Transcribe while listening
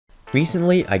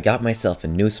Recently, I got myself a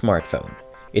new smartphone.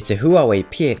 It's a Huawei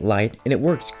P8 Lite and it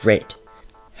works great.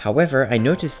 However, I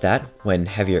noticed that, when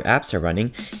heavier apps are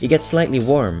running, it gets slightly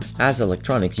warm, as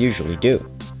electronics usually do.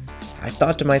 I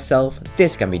thought to myself,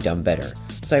 this can be done better,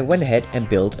 so I went ahead and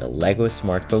built a LEGO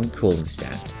smartphone cooling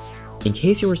stand. In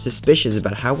case you were suspicious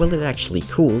about how well it actually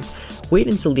cools, wait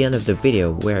until the end of the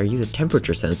video where I use a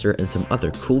temperature sensor and some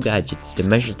other cool gadgets to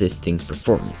measure this thing's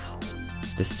performance.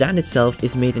 The stand itself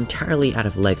is made entirely out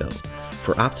of LEGO.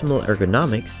 For optimal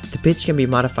ergonomics, the pitch can be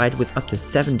modified with up to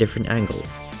 7 different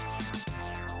angles.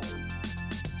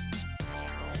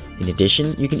 In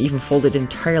addition, you can even fold it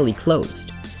entirely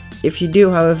closed. If you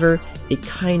do, however, it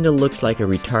kinda looks like a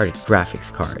retarded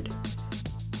graphics card.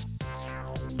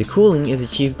 The cooling is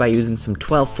achieved by using some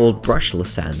 12-volt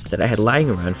brushless fans that I had lying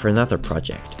around for another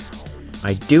project.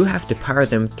 I do have to power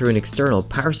them through an external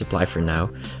power supply for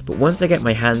now, but once I get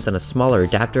my hands on a smaller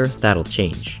adapter, that'll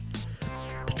change.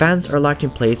 The fans are locked in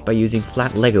place by using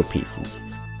flat LEGO pieces.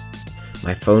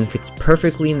 My phone fits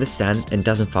perfectly in the stand and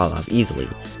doesn't fall off easily,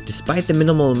 despite the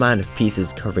minimal amount of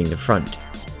pieces covering the front.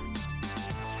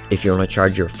 If you want to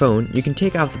charge your phone, you can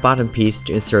take off the bottom piece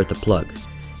to insert the plug.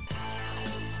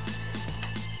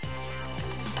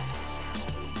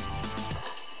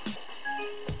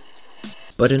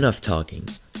 But enough talking.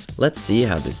 Let's see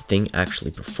how this thing actually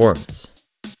performs.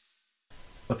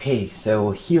 Okay,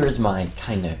 so here's my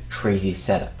kinda crazy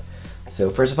setup. So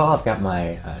first of all, I've got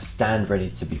my stand ready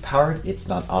to be powered. It's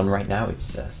not on right now,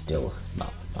 it's still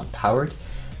not powered.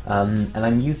 And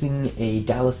I'm using a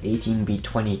Dallas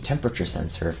 18B20 temperature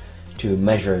sensor to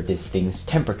measure this thing's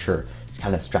temperature. It's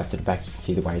kind of strapped to the back, you can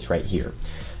see the wires right here.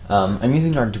 I'm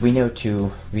using Arduino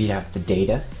to read out the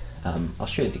data. I'll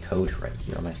show you the code right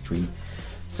here on my screen.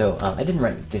 So I didn't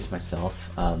write this myself,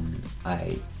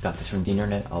 I got this from the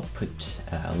internet. I'll put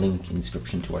a link in the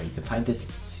description to where you can find this.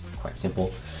 It's quite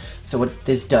simple. So what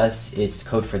this does, it's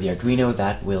code for the Arduino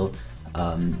that will,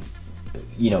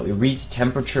 it reads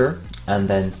temperature and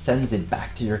then sends it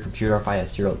back to your computer via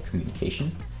serial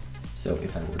communication. So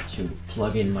if I were to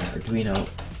plug in my Arduino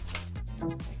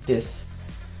like this,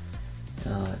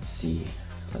 let's see,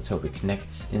 let's hope it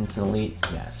connects instantly.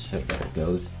 Yeah, so there it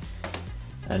goes.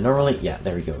 Normally, yeah,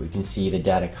 there we go. We can see the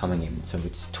data coming in. So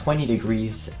it's 20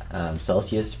 degrees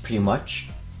Celsius, pretty much.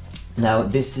 Now,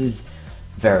 this is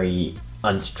very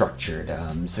unstructured,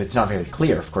 so it's not very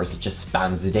clear. Of course, it just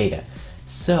spams the data.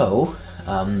 So,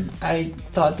 I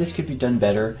thought this could be done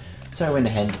better. So I went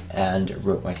ahead and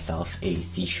wrote myself a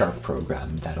C#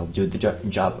 program that'll do the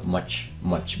job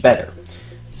much better.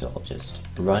 So I'll just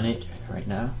run it right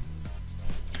now.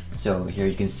 So here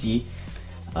you can see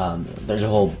there's a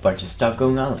whole bunch of stuff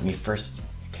going on. Let me first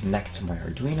connect to my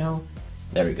Arduino.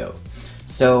 There we go.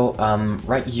 So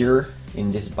right here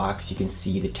in this box you can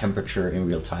see the temperature in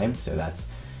real time. So that's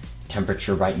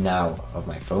temperature right now of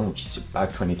my phone, which is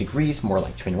about 20 degrees, more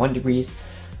like 21 degrees.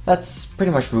 That's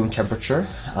pretty much room temperature.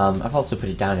 I've also put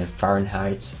it down in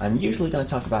Fahrenheit. I'm usually going to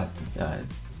talk about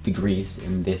degrees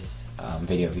in this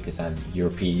video because I'm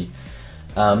European.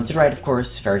 To the right, of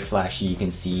course, very flashy. You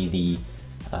can see the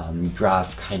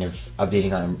graph kind of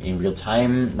updating on in real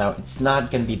time. Now, it's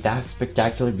not going to be that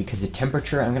spectacular because the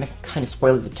temperature, I'm going to kind of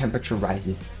spoil it, the temperature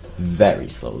rises very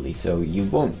slowly, so you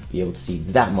won't be able to see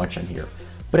that much on here,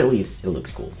 but at least it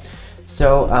looks cool.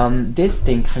 So this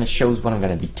thing kind of shows what I'm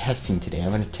going to be testing today. I'm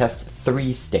going to test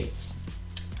 3 states.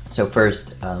 So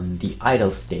first, the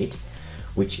idle state,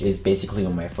 which is basically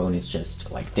when my phone is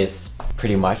just like this,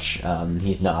 pretty much.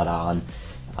 He's not on.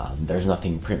 There's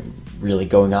nothing really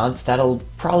going on, so that'll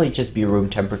probably just be room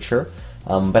temperature.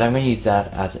 But I'm going to use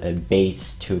that as a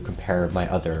base to compare my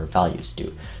other values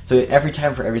to. So every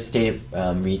time for every state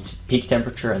it reads peak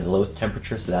temperature and the lowest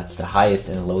temperature, so that's the highest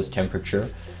and the lowest temperature.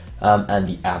 And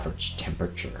the average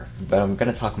temperature. But I'm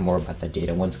going to talk more about that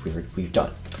data once we've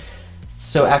done.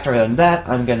 So after I've done that,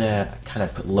 I'm going to kind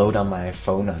of put load on my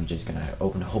phone. I'm just going to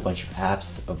open a whole bunch of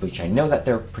apps, of which I know that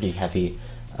they're pretty heavy.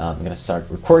 I'm going to start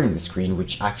recording the screen,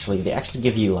 which they actually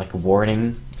give you like a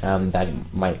warning that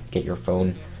might get your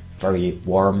phone very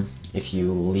warm if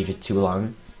you leave it too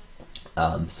long.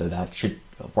 So that should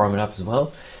warm it up as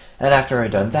well. And after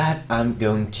I've done that, I'm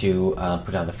going to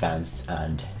put on the fans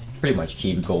and pretty much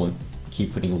keep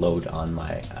putting load on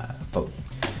my phone.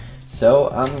 So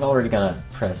I'm already gonna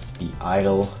press the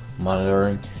idle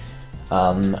monitoring.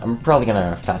 I'm probably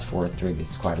gonna fast forward through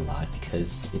this quite a lot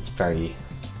because it's very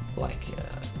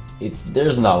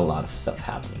there's not a lot of stuff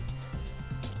happening.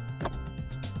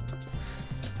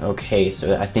 Okay,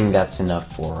 so I think that's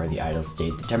enough for the idle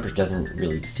state. The temperature doesn't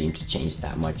really seem to change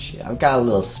that much. I've got a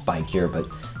little spike here, but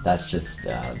that's just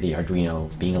the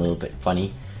Arduino being a little bit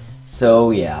funny.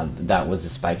 So yeah, that was the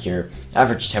spike here.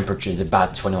 Average temperature is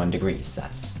about 21 degrees.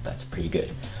 That's pretty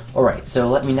good. Alright, so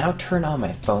let me now turn on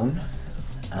my phone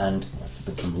and let's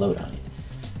put some load on it.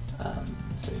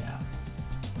 So yeah,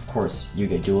 of course,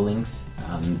 Yu-Gi-Oh! Duel Links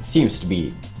seems to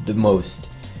be the most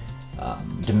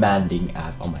demanding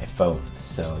app on my phone.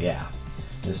 So yeah,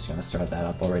 just gonna start that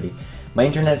up already. My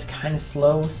internet is kind of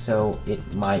slow, so it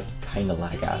might kind of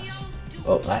lag out.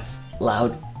 Oh, that's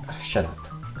loud. Shut up.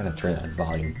 I'm gonna turn that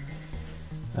volume.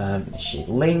 Initiate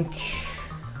link.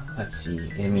 Let's see.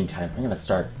 In the meantime, I'm gonna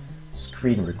start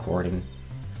screen recording.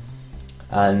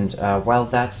 And while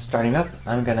that's starting up,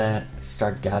 I'm gonna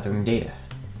start gathering data.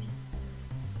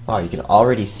 Wow, you can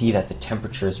already see that the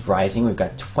temperature is rising. We've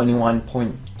got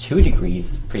 21.2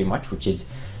 degrees, pretty much, which is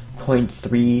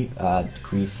 0.3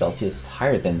 degrees Celsius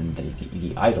higher than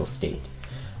the idle state.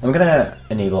 I'm gonna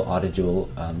enable auto duel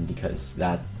because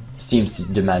that seems to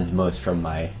demand most from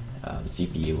my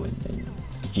CPU and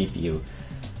GPU.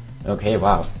 Okay,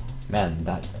 wow, man,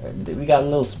 that we got a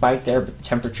little spike there, but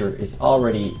temperature is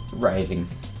already rising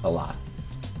a lot.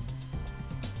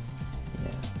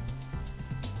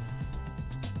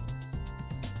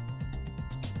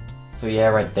 So yeah,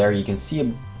 right there you can see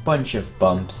a bunch of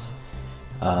bumps.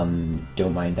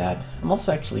 Don't mind that. I'm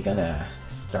also actually gonna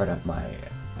start up my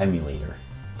emulator,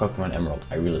 Pokemon Emerald.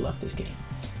 I really love this game.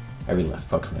 I really love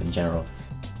Pokemon in general.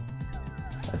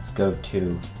 Let's go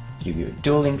to Yu-Gi-Oh!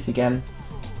 Duel Links again.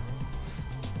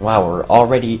 Wow, we're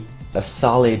already a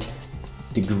solid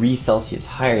degree Celsius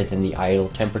higher than the idle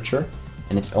temperature,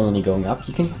 and it's only going up.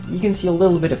 You can see a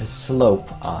little bit of a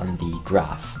slope on the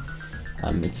graph.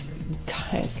 It's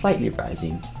kind of slightly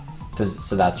rising,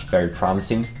 so that's very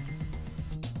promising.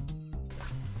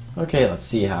 Okay, let's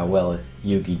see how well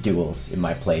Yu-Gi duels in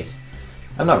my place.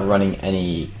 I'm not running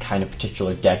any kind of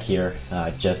particular deck here,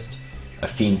 just a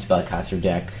Fiend Spellcaster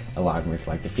deck, along with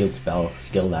like the Field Spell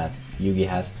skill that Yu-Gi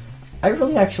has. I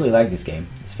really actually like this game.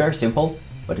 It's very simple,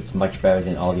 but it's much better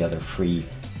than all the other free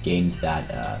games that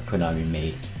Konami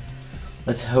made.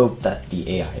 Let's hope that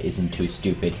the AI isn't too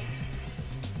stupid.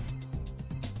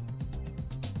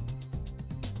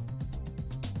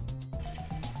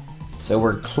 So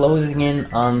we're closing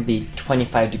in on the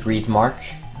 25 degrees mark.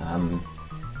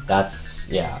 That's,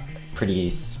 yeah,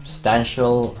 pretty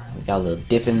substantial. We got a little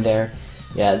dip in there.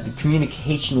 Yeah, the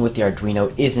communication with the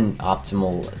Arduino isn't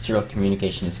optimal. Serial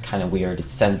communication is kind of weird. It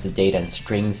sends the data in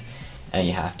strings, and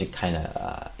you have to kind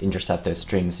of intercept those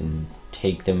strings and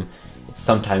take them. It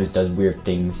sometimes does weird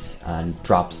things and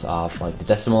drops off like the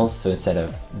decimals, so instead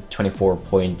of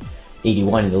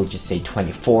 24.81, it'll just say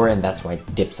 24, and that's why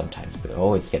it dips sometimes. But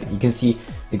oh, it's getting. You can see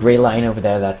the gray line over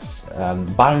there. That's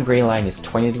the bottom gray line is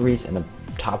 20 degrees, and the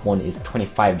top one is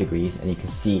 25 degrees, and you can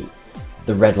see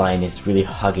the red line is really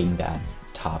hugging that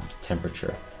top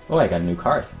temperature. Oh, I got a new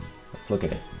card. Let's look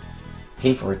at it.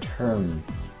 Pay for return.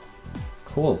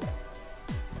 Cool.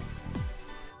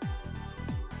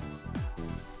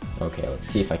 Okay, let's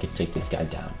see if I can take this guy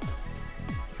down.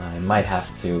 I might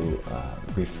have to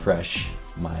refresh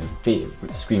my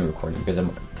screen recording because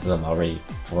I'm already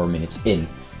 4 minutes in,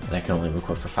 and I can only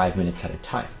record for 5 minutes at a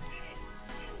time.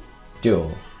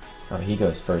 Duel. Oh, he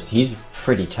goes first. He's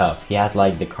pretty tough. He has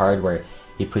like the card where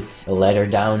he puts a letter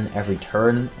down every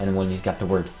turn, and when he's got the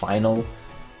word final,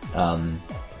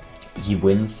 he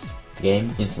wins the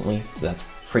game instantly. So that's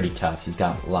pretty tough. He's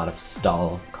got a lot of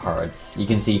stall cards. You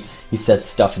can see he sets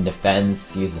stuff in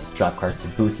defense, he uses trap cards to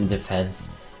boost his defense.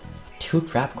 2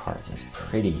 trap cards, that's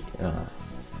pretty...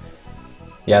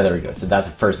 Yeah, there we go. So that's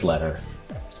the first letter.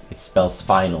 It spells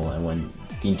final, and when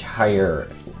the entire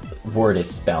word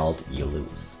is spelled, you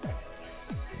lose.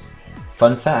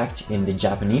 Fun fact, in the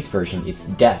Japanese version it's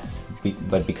death,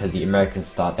 but because the Americans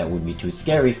thought that would be too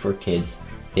scary for kids,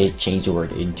 they changed the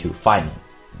word into final.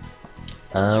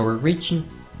 We're reaching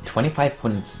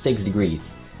 25.6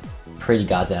 degrees. Pretty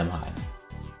goddamn high.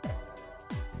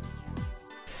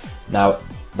 Now,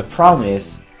 the problem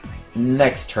is,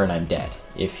 next turn I'm dead.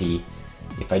 If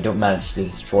I don't manage to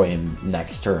destroy him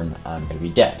next turn, I'm gonna be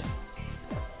dead.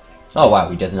 Oh wow,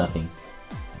 he does nothing.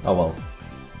 Oh well.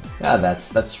 Yeah,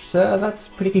 that's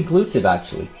pretty conclusive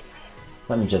actually.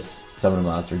 Let me just summon a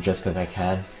monster just because I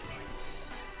can.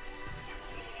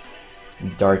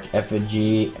 Dark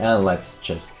Effigy, and let's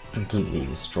just completely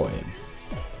destroy him.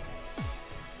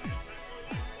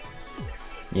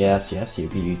 Yes,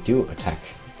 you do attack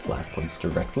the life points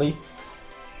directly.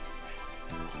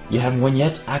 You haven't won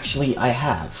yet? Actually, I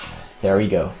have. There we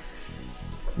go.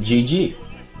 GG.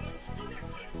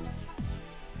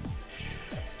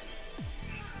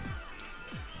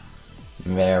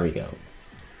 There we go.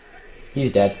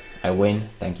 He's dead. I win.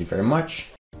 Thank you very much.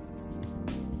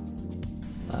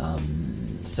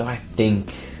 So I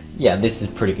think, yeah, this is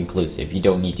pretty conclusive. You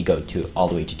don't need to go to all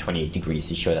the way to 28 degrees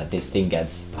to show that this thing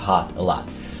gets hot a lot.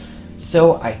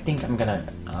 So I think I'm gonna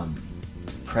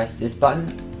press this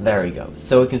button. There we go.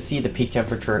 So we can see the peak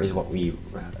temperature is what we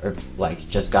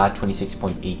just got,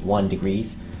 26.81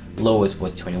 degrees. Lowest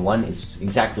was 21. It's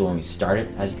exactly when we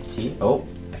started, as you can see. Oh,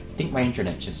 I think my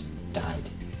internet just died.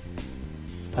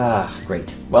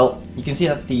 Great. Well, you can see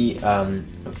that the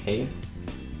okay.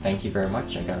 Thank you very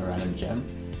much. I got a random gem.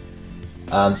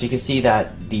 So you can see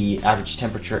that the average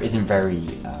temperature isn't very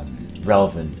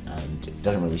relevant and it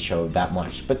doesn't really show that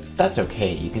much, but that's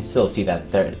okay. You can still see that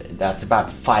that's about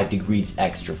 4 degrees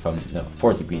extra from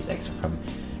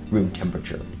room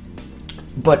temperature.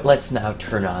 But let's now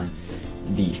turn on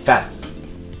the fans.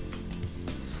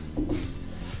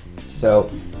 So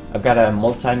I've got a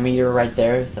multimeter right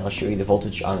there that'll show you the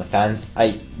voltage on the fans.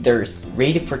 They're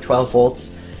rated for 12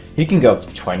 volts. You can go up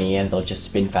to 20 and they'll just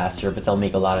spin faster, but they'll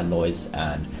make a lot of noise,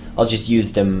 and I'll just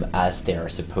use them as they are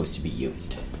supposed to be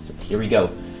used. So here we go.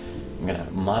 I'm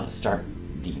gonna start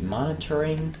the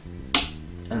monitoring,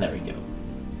 and there we go.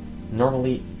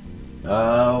 Normally,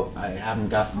 oh, I haven't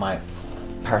got my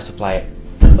power supply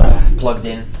plugged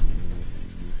in.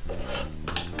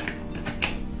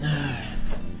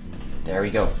 There we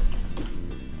go.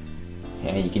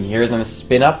 And you can hear them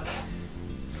spin up.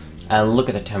 And look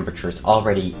at the temperature, it's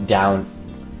already down.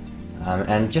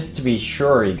 And just to be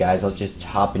sure, you guys, I'll just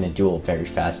hop in a duel very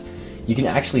fast. You can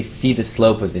actually see the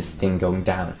slope of this thing going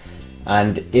down.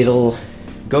 And it'll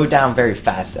go down very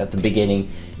fast at the beginning.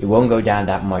 It won't go down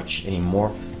that much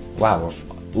anymore. Wow,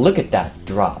 look at that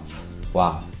drop.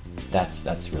 Wow,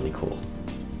 that's really cool.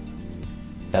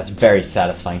 That's very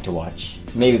satisfying to watch.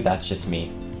 Maybe that's just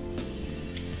me.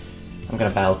 I'm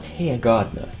gonna battle Taya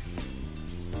Gardner.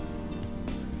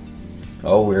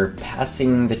 Oh, we're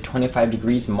passing the 25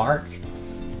 degrees mark.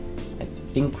 I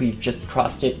think we've just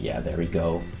crossed it. Yeah, there we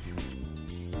go.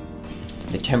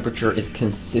 The temperature is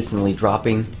consistently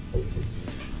dropping.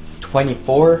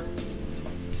 24.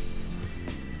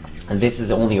 And this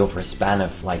is only over a span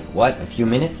of like, what, a few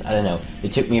minutes? I don't know.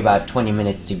 It took me about 20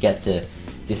 minutes to get to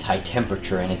this high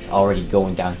temperature and it's already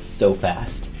going down so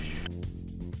fast.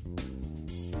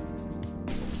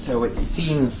 So it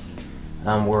seems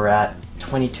we're at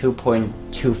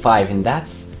 22.25, and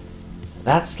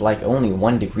that's like only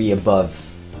 1 degree above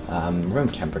room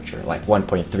temperature, like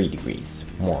 1.3 degrees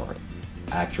more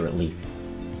accurately.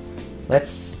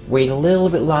 Let's wait a little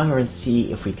bit longer and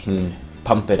see if we can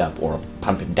pump it up, or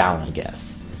pump it down, I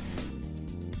guess.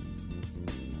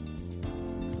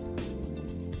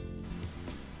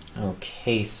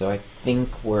 Okay, so I think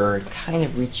we're kind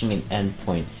of reaching an end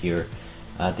point here.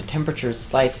 The temperature is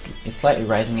slightly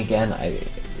rising again.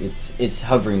 It's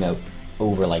hovering up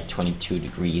over like 22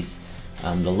 degrees.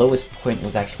 The lowest point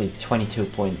was actually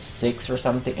 22.6 or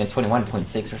something, and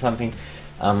 21.6 or something.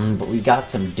 But we got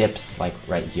some dips, like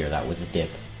right here. That was a dip.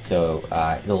 So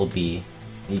it'll be,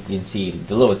 you can see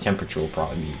the lowest temperature will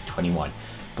probably be 21.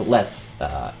 But let's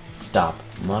stop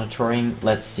monitoring.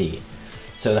 Let's see.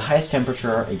 So the highest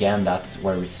temperature, again, that's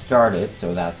where we started,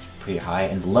 so that's pretty high,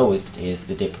 and the lowest is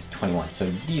the dip is 21.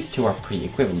 So these two are pretty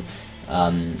equivalent,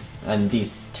 and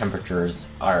these temperatures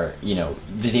are, you know,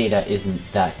 the data isn't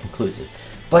that conclusive.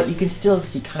 But you can still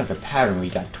see kind of a pattern. We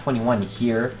got 21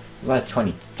 here, we got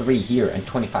 23 here, and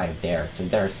 25 there, so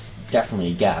there's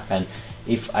definitely a gap. And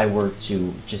if I were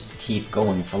to just keep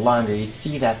going for longer, you'd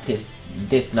see that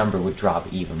this number would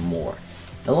drop even more.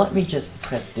 Now let me just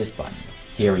press this button.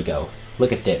 Here we go.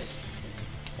 Look at this.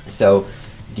 So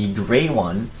the gray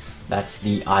one, that's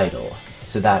the idle.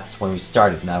 So that's when we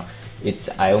started. Now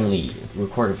I only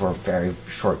recorded for a very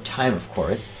short time, of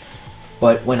course,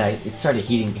 but when it started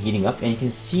heating up, and you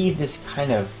can see this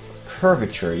kind of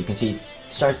curvature. You can see it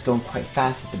starts going quite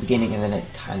fast at the beginning, and then it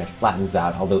kind of flattens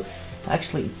out. Although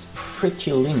actually it's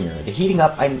pretty linear. The heating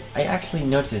up, I actually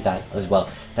noticed that as well,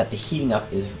 that the heating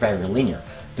up is very linear.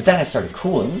 But then I started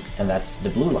cooling, and that's the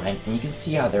blue line, and you can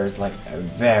see how there's like a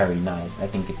very nice, I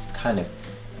think it's kind of,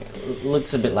 it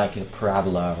looks a bit like a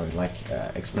parabola or like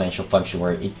exponential function,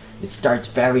 where it starts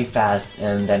very fast,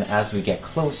 and then as we get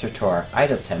closer to our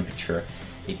idle temperature,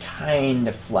 it kind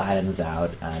of flattens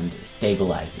out and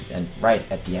stabilizes, and right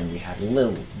at the end we have a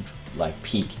little like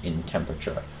peak in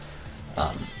temperature.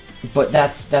 But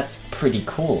that's pretty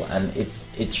cool, and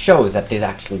it shows that this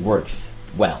actually works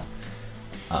well.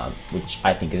 Which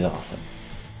I think is awesome.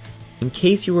 In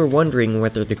case you were wondering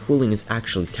whether the cooling is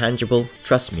actually tangible,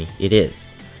 trust me, it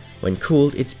is. When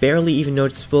cooled, it's barely even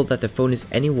noticeable that the phone is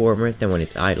any warmer than when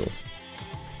it's idle.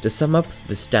 To sum up,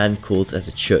 the stand cools as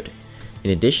it should. In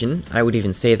addition, I would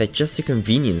even say that just the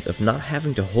convenience of not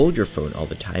having to hold your phone all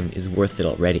the time is worth it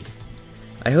already.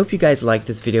 I hope you guys liked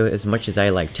this video as much as I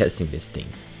like testing this thing.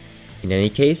 In any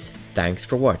case, thanks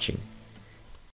for watching.